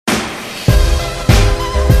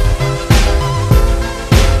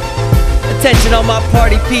Attention all my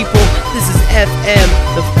party people, this is FM,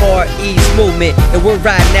 the Far East Movement, and we're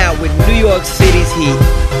riding out with New York City's heat,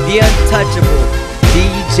 the untouchable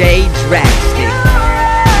DJ Drastic.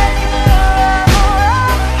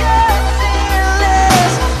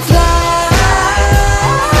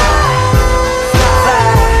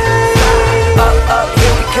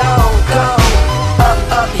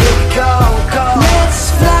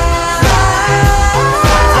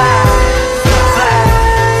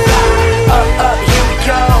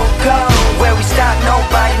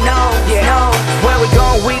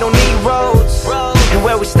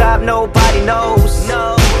 Nobody knows.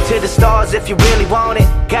 No. To the stars if you really want it.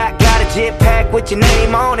 Got a jet pack with your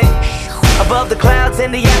name on it. Above the clouds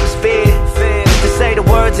in the atmosphere. Just say the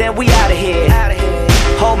words and we out of here.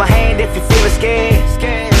 Hold my hand if you're feeling scared.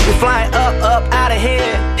 We're flying up, out of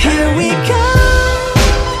here. Here we go.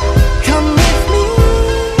 Come with me.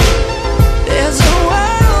 There's a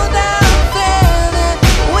world out there that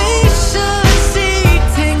we should see.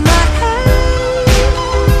 Take my hand.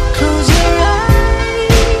 Close your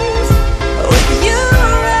eyes. With you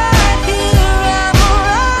right here, I'm a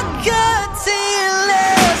rocket till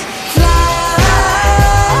let's fly.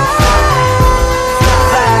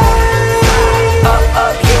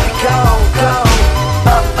 Up, here we go.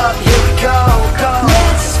 Up, here we go.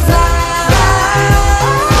 Let's fly.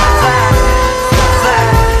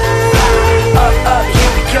 Up,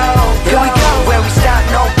 here we go. Where we stop,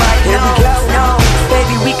 nobody knows. No,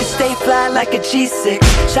 baby, we can stay fly like a G6.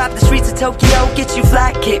 Shop the streets of Tokyo, get you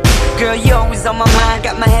fly kicks. Girl, you always on my mind.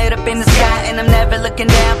 Got my head up in the sky and I'm never looking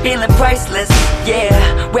down, feeling priceless. Yeah,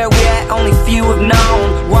 where we at, only few have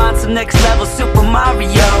known. Want some next level Super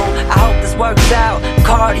Mario. I hope this works out,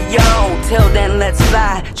 cardio. Till then, let's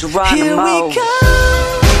fly, Geronimo. Here we go.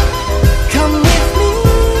 Come with me.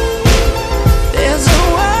 There's a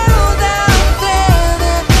world out there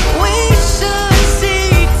that we should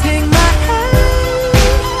see. Take my hand.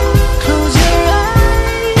 Close your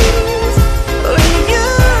eyes. With you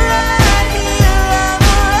right here, I'm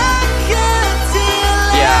a rocket till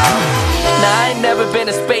Now I ain't never been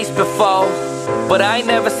to space before, but I ain't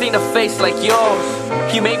never seen a face like yours.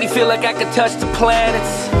 You make me feel like I could touch the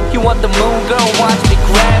planets. You want the moon, girl, watch me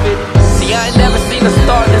grab it. See, I ain't never seen a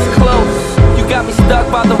star this close. You got me stuck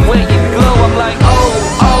by the way you glow. I'm like, oh,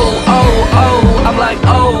 oh, oh, oh. I'm like,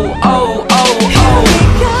 oh, oh, oh, oh.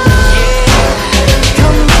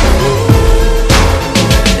 Come with me.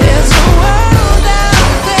 There's a world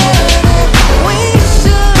out there that we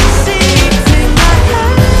should see. Take my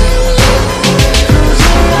hand. Close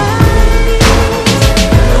your eyes.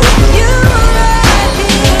 With you right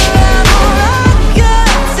here, I'm a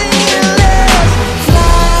rocket till let's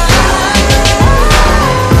fly.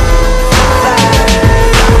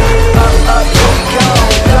 Up, here we go.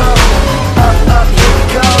 Up, here we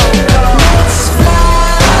go. Let's fly.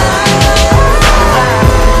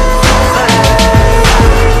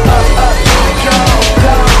 Up, here we go.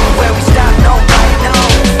 Where we stop, nobody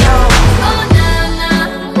knows. No. Oh na na,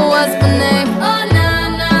 what's my name? Oh na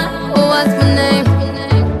na, what's my name?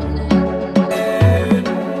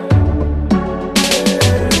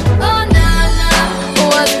 Oh na na,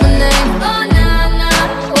 what's my name? Oh na na,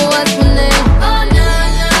 what's my name? Oh na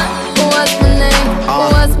na, what's my name?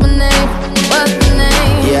 What's my name? What's my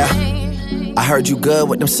name? Yeah. I heard you good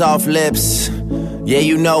with them soft lips. Yeah,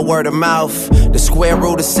 you know word of mouth. The square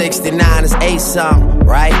root of 69 is 8 something,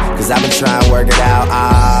 right? Cause I've been trying to work it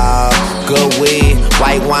out. Good weed,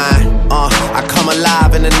 white wine. I come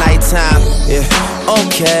alive in the nighttime. Yeah,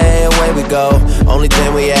 okay, away we go. Only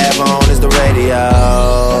thing we have on is the radio.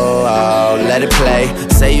 Oh, let it play.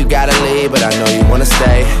 Say you gotta leave, but I know you wanna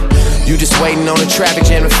stay. You just waiting on the traffic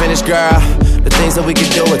jam to finish, girl. The things that we can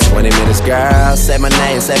do in 20 minutes, girl. Say my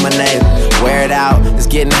name, wear it out. It's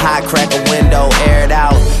getting hot, crack a window, air it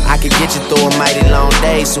out. I could get you through a mighty long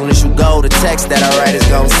day. Soon as you go, the text that I write is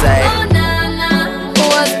gonna say, Oh na na,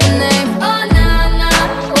 what's my name? Oh na na,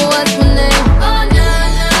 what's my name? Oh na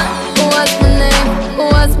na, what's my name?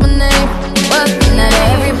 What's my name? What's my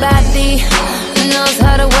name? Everybody knows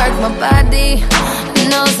how to work my body,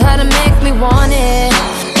 knows how to make me want it.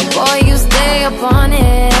 But boy, you stay up on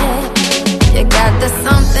it. You got the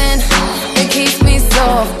something that keeps me so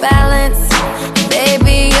off balance.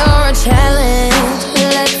 Baby, you're a challenge.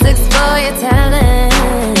 Let's explore your talent.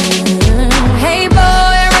 Hey boy,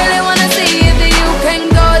 I really wanna see if you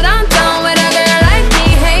can go downtown with a girl like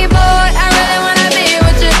me. Hey boy, I really wanna be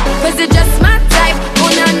with you, 'cause you're just my type.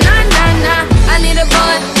 Oh na na na na, I need a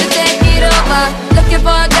boy to take it over. Looking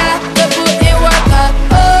for a guy to put in work.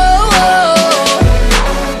 Oh oh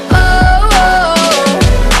oh oh.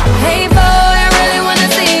 Hey boy, I really wanna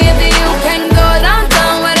see if you can go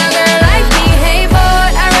downtown with a girl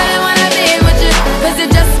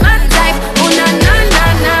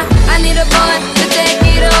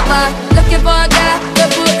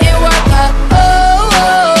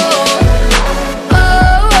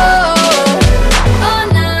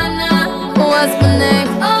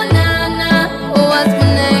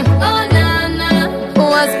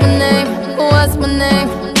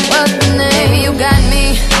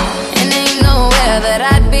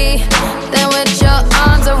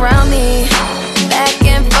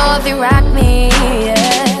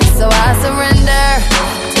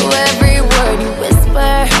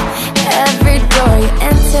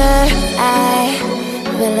I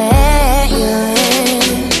will let you in.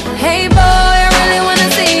 Hey boy, I really wanna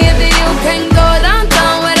see if you can go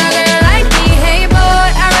downtown with a girl like me. Hey boy,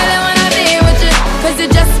 I really wanna be with you, 'cause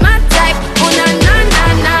you're just my type. Oh na na na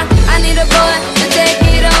na, I need a boy to take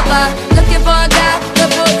it over. Looking for a guy to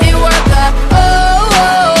put in work. Oh, oh,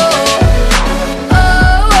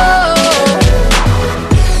 oh, oh.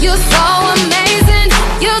 You're so amazing.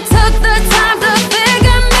 You took the time to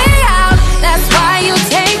figure me out. That's why you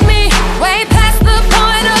take me way past the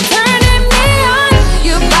point of turning me on.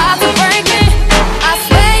 You about to break me. I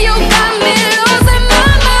swear you got me losing my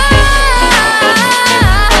mind.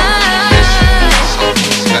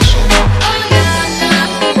 Special.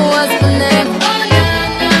 What's my name?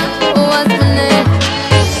 What's my name?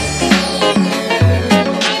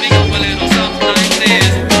 We go a little something like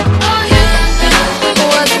this.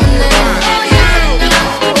 What's my name? What's my name?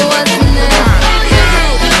 What's my name?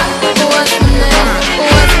 What's my name? What's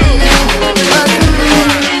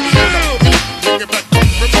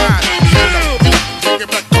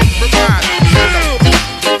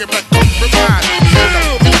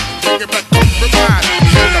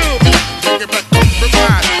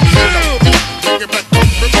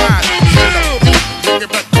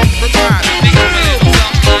my name? We go a little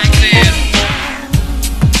something like this.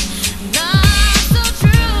 Not so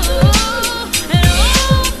true, and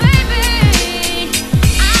oh baby,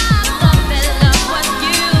 I thought that love was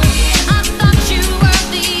you. I thought you were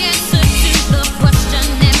the answer to the question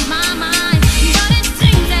in my mind. But it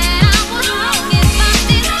seems that I was wrong. If I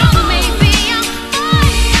did wrong, maybe I'm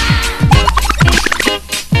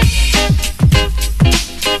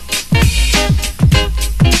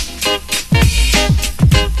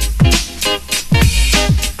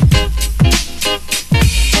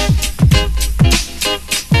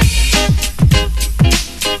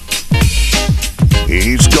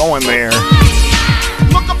He's going there.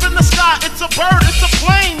 Look up in the sky, it's a bird, it's a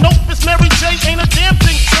plane. Nope, it's Mary J, ain't a damn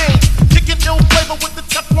thing changed. Kicking ill flavor with the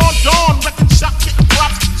Teflon Dawn. Wrecking shop, getting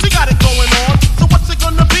props, she got it going on. So what's it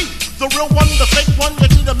gonna be? The real one, the fake one? You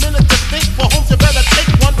need a minute to think. For homes, you better take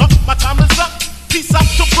one. My time is up. Peace out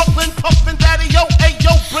to Brooklyn, Puffin' Daddy, yo, hey,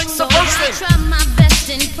 yo, bring So the verse I in. try my best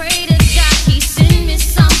and pray to God He send me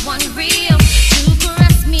someone real to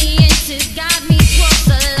caress me and to guide me towards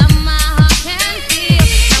the love my heart can feel.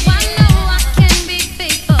 Now I know I can be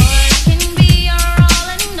faithful, I can be your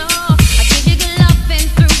all in all. I give you good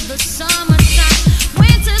loving through the summertime,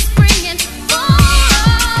 winter, spring, and fall.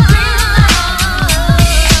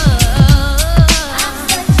 I'm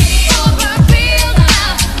searching for a real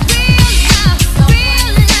love, real love,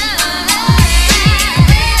 real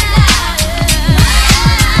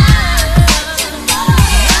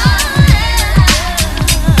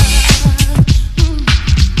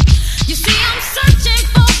You see, I'm searching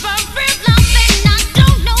for a real love and I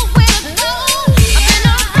don't know where to go. I've been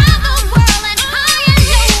around the world and high and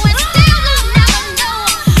low and still I'll never know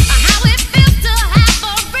how it feels to have a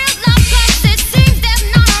real love, 'cause it seems there's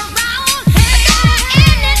none around. I gotta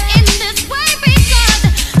end it in this way because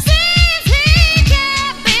seems he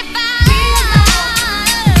can't be found.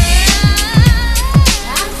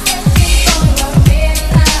 I'm searching for a real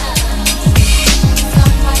love,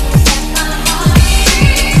 someone to set my heart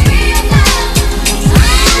free. Real love,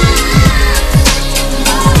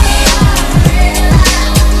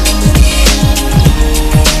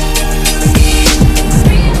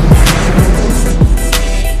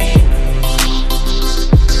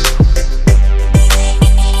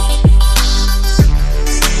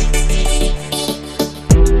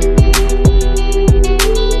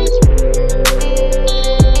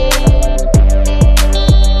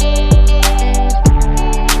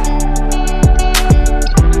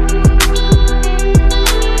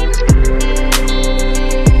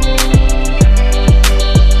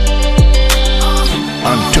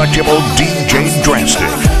 Untouchable DJ Drastic.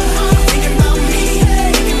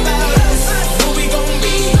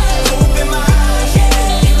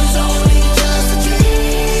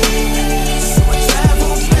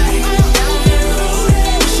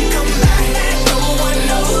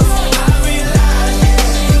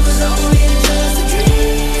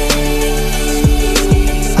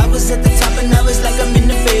 I was at the top and I was like I'm in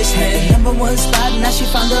the basement. Number one spot, now she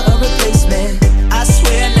found her a replacement. I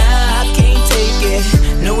swear now I can't take it,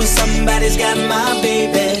 knowing somebody's got my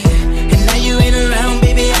baby. And now you ain't around,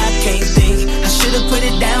 baby, I can't think. I should've put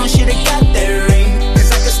it down, should've got that ring,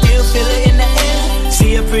 'cause I can still feel it in the air.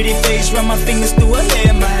 See her pretty face, run my fingers through her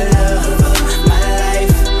hair. My love, my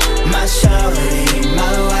life, my shawty,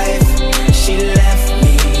 my wife. She left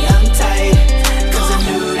me, I'm tight, 'cause I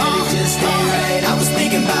knew that it just ain't right. I was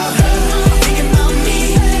thinking about her, thinking about me,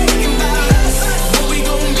 thinking about us. What we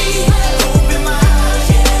gon' be?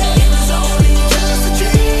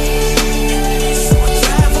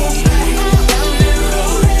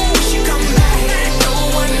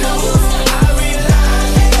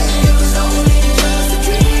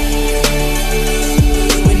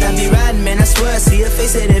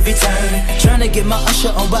 get my usher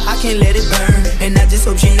on, but I can't let it burn. And I just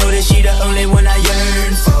hope she know that she the only one I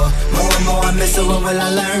yearn for. More and more I miss her, what will I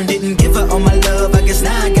learn? Didn't give her all my love, I guess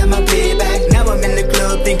now I got my payback. Now I'm in the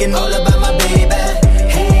club thinking all about my baby.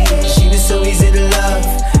 Hey, she was so easy to love,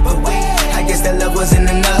 but wait, I guess that love wasn't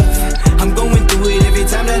enough. I'm going through it every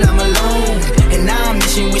time that I'm alone, and now I'm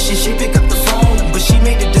wishing she pick up the phone. But she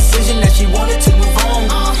made the decision that she wanted to move on,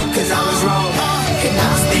 cause I was wrong, and I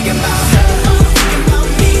was thinking about her.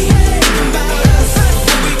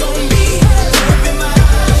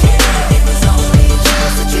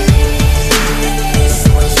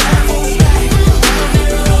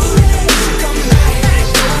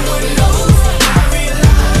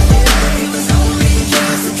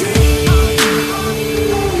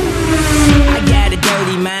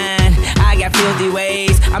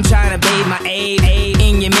 I'm trying to bathe my A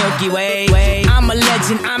in your Milky Way. I'm a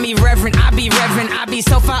legend, I'm irreverent, I be reverent, I be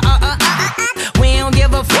so far, we don't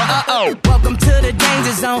give a fuck, Welcome to the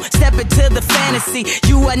danger zone, step into the fantasy.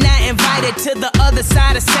 You are not invited to the other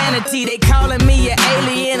side of sanity. They calling me an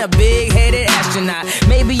alien, a big-headed astronaut.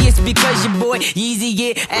 Maybe it's because your boy Yeezy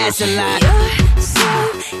get ass a lot. You're so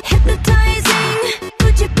hypnotizing.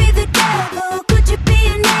 Could you be the devil? Could you be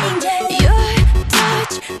an angel? Your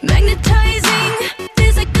touch magnetizing.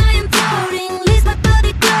 Feels like I am floating, leaves my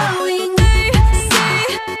body glowing. They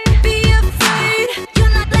say, be afraid. You're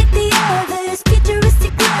not like the others,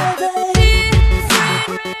 futuristic lovers.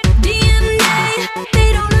 Different DNA,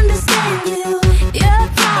 they don't understand you. You're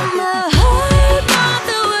from the heart of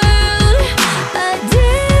the world, a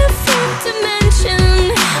different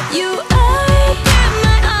dimension. You open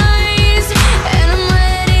my eyes, and I'm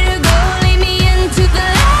ready to go. Lead me into the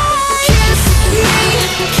light. Kiss me,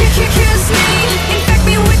 kiss me. Infect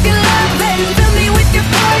me with your love and fill me with your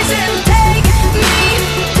poison. Take me,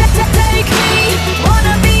 take me.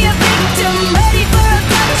 Wanna be a victim, ready for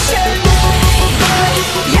abduction. Boy,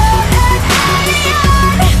 you're an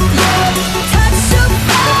alien. Your touch so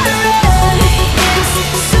foreign. It's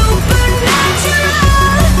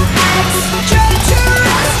supernatural,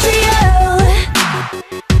 extraterrestrial.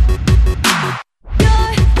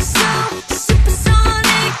 You're so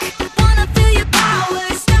supersonic. Wanna feel your power,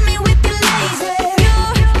 stun me with your laser.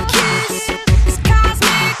 Your kiss is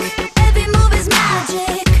cosmic, every move is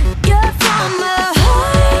magic. You're from the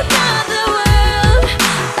heart of the world,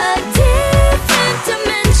 a different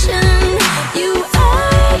dimension. You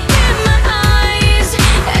open my eyes,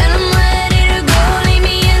 and I'm ready to go. Lead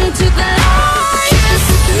me into the light. Kiss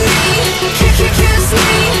me, kiss me.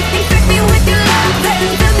 Infect me with your love and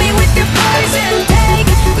fill me with your poison. Take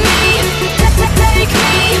me, take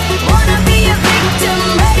me. Wanna be a victim,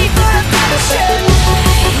 ready for abduction.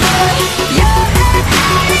 Boy, you're an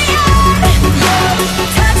alien. Your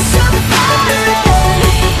touch so foreign.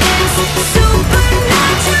 It's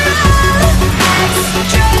supernatural,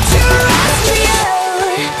 extraterrestrial.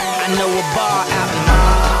 I know a bar out in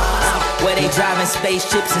Mars where they driving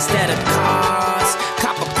spaceships instead of cars.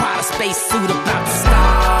 Cop a Prada space suit about the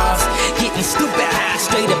stars. Getting stupid high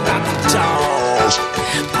straight about the jaws.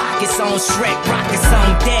 Pockets on Shrek, rockets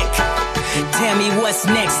on deck. Tell me what's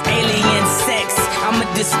next, alien sex. I'ma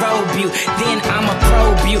disrobe you, then I'ma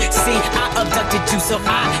probe you. See, I abducted you, so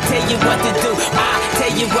I tell you what to do. I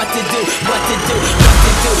tell you what to do, what to do, what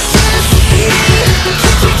to do.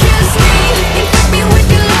 Kiss me, infect me with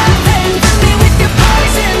your love and fill me with your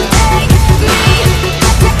poison. Take me,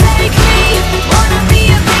 take me. Wanna be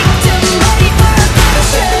a victim, ready for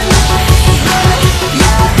abduction. Boy,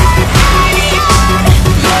 you're an alien.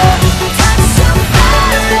 Your touch so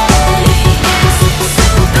foreign. It's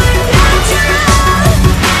supernatural,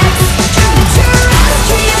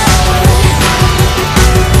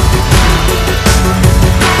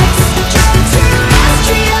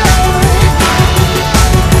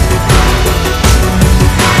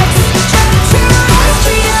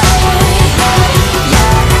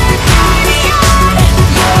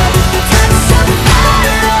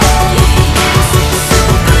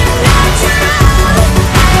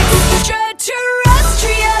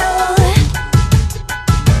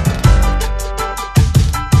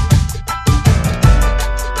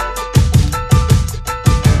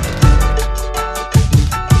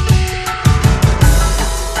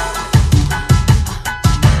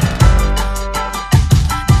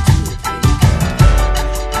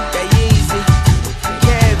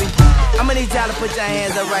 Put your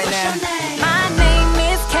hands up right now. My name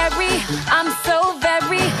is Carrie. I'm so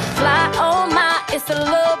very fly. Oh my, it's a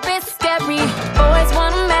little bit scary. Boys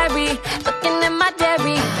wanna marry, looking at my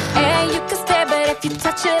dairy. And you can stare, but if you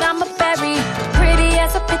touch it, I'm a berry. Pretty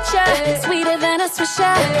as a picture, sweeter than a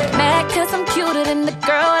swisher. Mad cause I'm cuter than the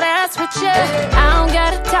girl that's with ya. I don't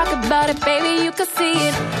gotta talk about it, baby. you could see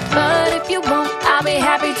it. But if you won't, I'll be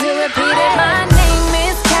happy to repeat it. My name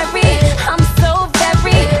is Carrie, I'm so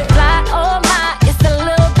very fly, oh my, it's a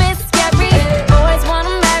little bit scary. Boys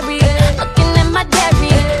wanna marry, looking at my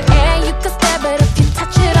diary. And you can stare, but if you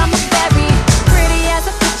touch it, I'm a berry. Pretty as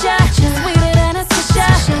a picture, sweeter than a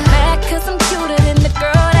swisher. Mad cause I'm cuter than the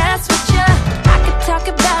girl that's with ya. I could talk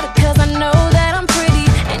about it cause I know that I'm pretty.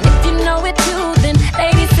 And if you know it too, then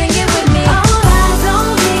ladies sing it with me. All eyes on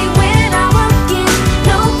me when I walk in.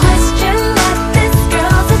 No question that this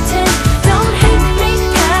girl's a 10. Don't hate me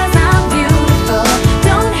cause I'm beautiful.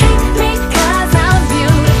 Don't hate me cause I'm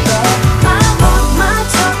beautiful. My walk, my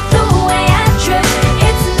talk, the way I trip.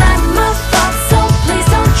 It's not my fault, so please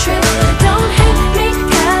don't trip. Don't hate me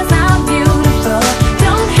cause I'm beautiful.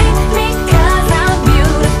 Don't hate me cause I'm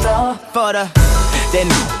beautiful. For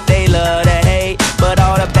they love to hate, but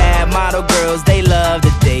all the bad model girls, they love to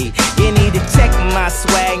date. You need to check my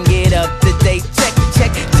swag and get up to date. Check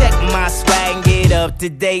my swag and get up to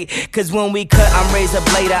date. Cause when we cut, I'm razor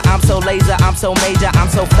blader. I'm so laser, I'm so major, I'm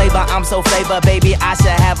so flavor, baby, I should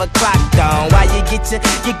have a clock on. Why you get your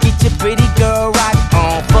pretty girl rock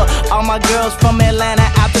on? For all my girls from Atlanta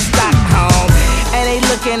out to Stockholm. And they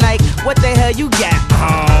looking like, what the hell you got,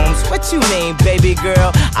 Holmes? What you mean, baby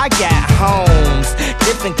girl? I got homes,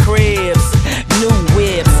 different cribs, new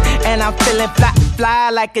whips. And I'm feeling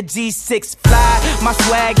fly like a G6 fly. My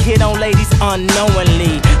swag hit on ladies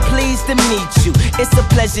unknowingly. Pleased to meet you, it's a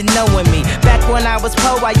pleasure knowing me. Back when I was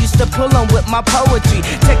poor, I used to pull them with my poetry.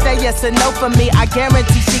 Check that yes or no for me, I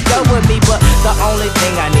guarantee she go with me. But the only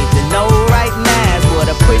thing I need to know right now is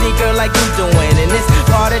what a pretty girl like you doing in this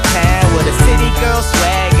part of town. With a city girl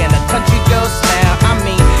swag and a country girl smile. I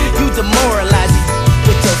mean, you demoralize me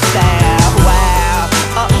with your style. Wow,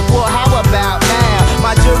 well how about now?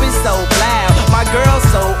 My jewelry's so loud, my girl's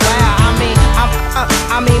so wild.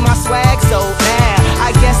 I mean my swag so loud.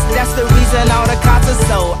 I guess that's the reason all the cops are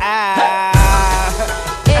so out.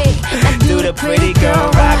 Hey, do the pretty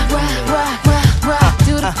girl rock.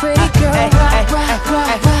 Do the pretty girl rock.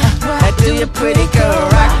 Do your pretty girl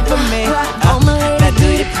rock for me. Now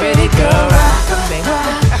do your pretty girl rock for me.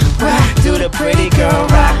 Do the pretty girl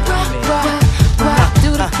rock for me.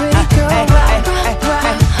 Do the pretty girl rock.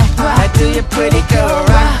 Do your pretty girl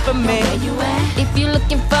rock for me. If you're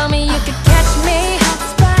looking for me, you can catch me.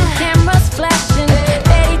 Cameras flashing,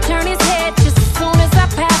 Betty turn his head just as soon as I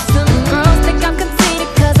pass him. Girls think I'm conceited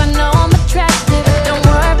cause I know I'm attractive. Don't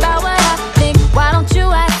worry about what I think, why don't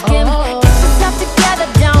you ask him? Get yourself together,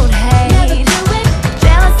 don't hate.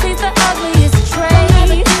 Jealousy's the ugliest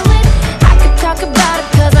trait. I could talk about it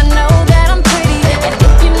cause I know that I'm pretty. And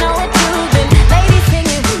if you know it too, then ladies sing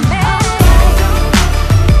it with me.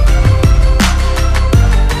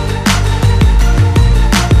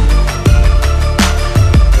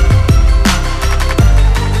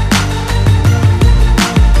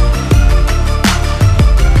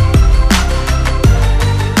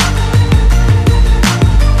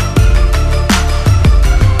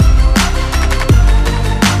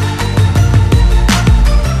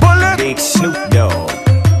 Big Snoop Dogg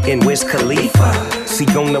and Wiz Khalifa. See,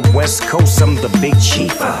 on the West Coast, I'm the big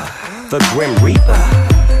chiefa, the Grim Reaper.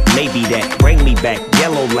 Maybe that bring me back.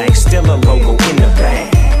 Yellow Lack, still a logo in the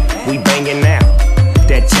bag. We banging out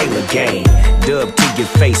that Taylor game. Dub to your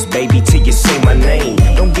face, baby, till you say my name.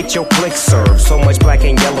 Don't get your click served. So much black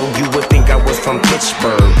and yellow, you would think I was from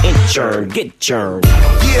Pittsburgh. Inchurn, get churned.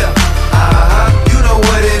 Yeah, you know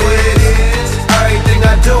what it is. Everything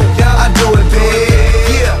I do it big.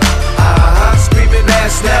 Yeah, screaming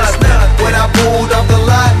that's nothing. When I pulled off the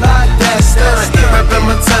lot, that's nothing. Reppin'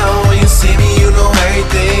 my town, when you see me, you know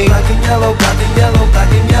everything. Black and yellow, black and yellow,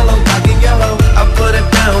 black and yellow, black and yellow. I put it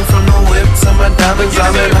down from the whip to my diamonds.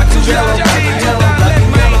 I'm in black and yellow, black and yellow, black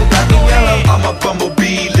and yellow, black and yellow. I'm a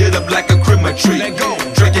bumblebee, lit up like a Christmas tree.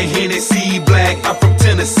 Drinking Hennessy, black, I'm from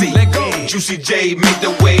Tennessee. Juicy J, make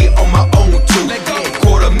the way on my own too.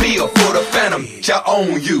 Quarter meal for the phantom, I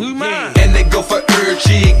own you. And they go for every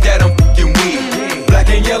chick that I'm fucking with. Black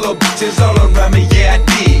and yellow bitches all around me, yeah I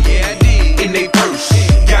did. In they purse,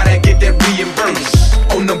 gotta get that reimbursed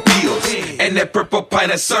on them bills. And that purple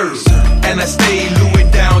pint of serve. And I stay Louis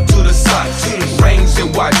down to the socks, rings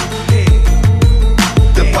and watch.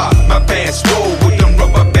 The pop, my pants swole with them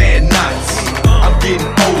rubber band knots. I'm getting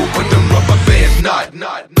old with them rubber bands not.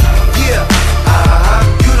 Yeah,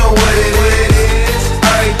 you know what it is.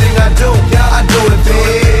 Everything I do it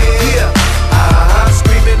big. Yeah,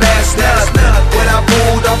 screaming that's nothing. When I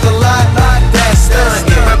pulled off the lot, that's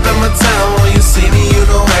nothing. Reppin' my town, when you see me, you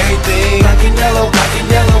know everything. Black and yellow, black and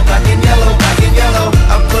yellow, black and yellow, black and yellow.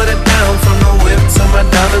 I put it down from the whip to my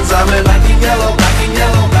diamonds. I'm in black and yellow, black and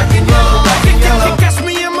yellow, black and yellow, black and yellow.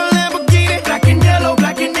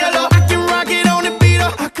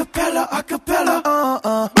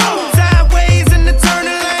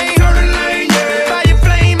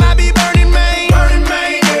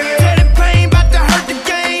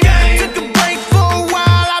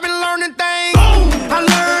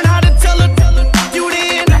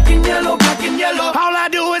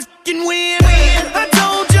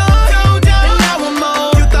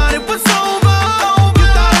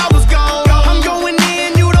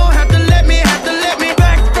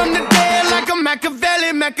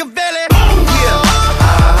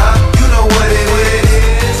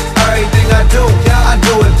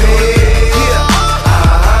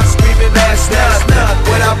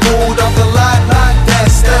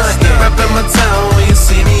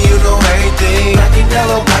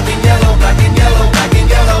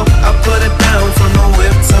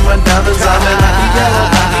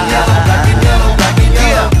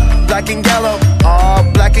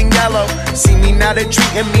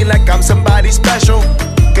 treating me like I'm somebody special.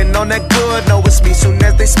 And on that good, know it's me soon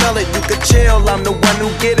as they smell it. You could chill, I'm the one who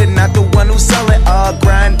get it, not the one who sell it.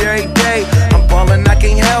 Grind every day, I'm ballin', I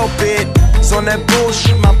can't help it. So on that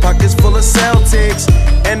bullshit, my pockets full of Celtics.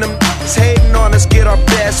 And them hating on us, get our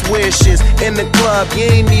best wishes. In the club, you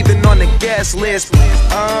ain't even on the guest list.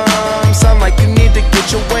 Sound like you need to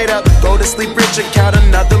get your weight up. Go to sleep rich and count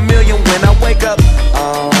another million when I wake up.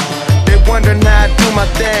 They wondering how I do my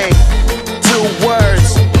thing. 2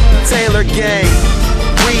 words, Taylor Gang.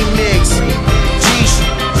 Remix,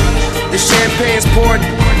 the champagne's poured.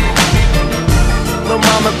 Lil'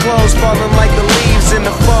 mama clothes falling like the leaves in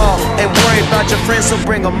the fall. Ain't worry about your friends, so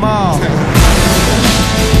bring them all.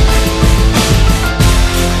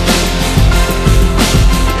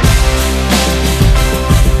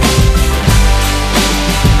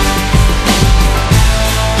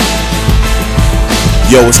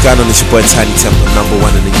 Yo, what's going on? It's your boy Tiny Temper,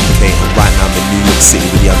 #1 in the UK, and right now I'm in New York City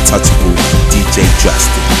with the untouchable DJ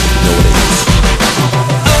Drastic. You know what it is.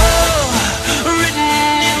 Written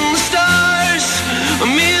in the stars, a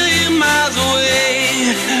million miles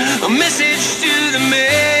away, a message to the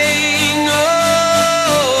main.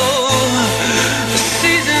 The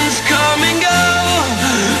seasons come and go,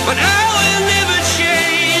 but I will never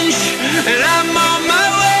change, and I'm on my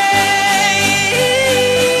way.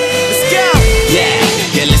 Let's go! Yeah,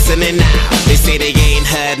 you're listening now. They say they ain't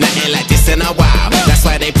heard nothing like this in a while. That's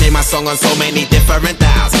why they play my song on so many different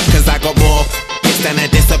dials. Cause I got more hits than a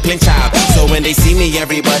disciplined child. So when they see me,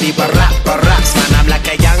 everybody barracks. Man, I'm like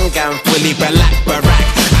a young gun, fully barack.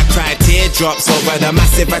 I cry teardrops over the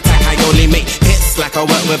massive attack. I only make hits like I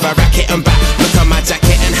work with a racket and back. Look at my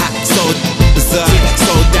jacket and hat, so berserk,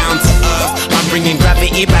 so down to earth. I'm bringing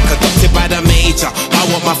gravity back, adopted by the major. I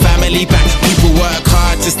want my family back. People work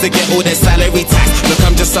hard just to get all their salary tax. Look,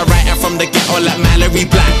 I'm just a writer from the ghetto like Mallory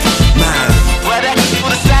Black. Man, where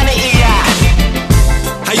the sanity at?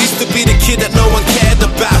 I used to be the kid that no one cared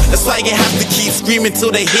about. That's why you have to keep screaming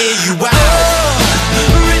till they hear you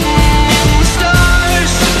out.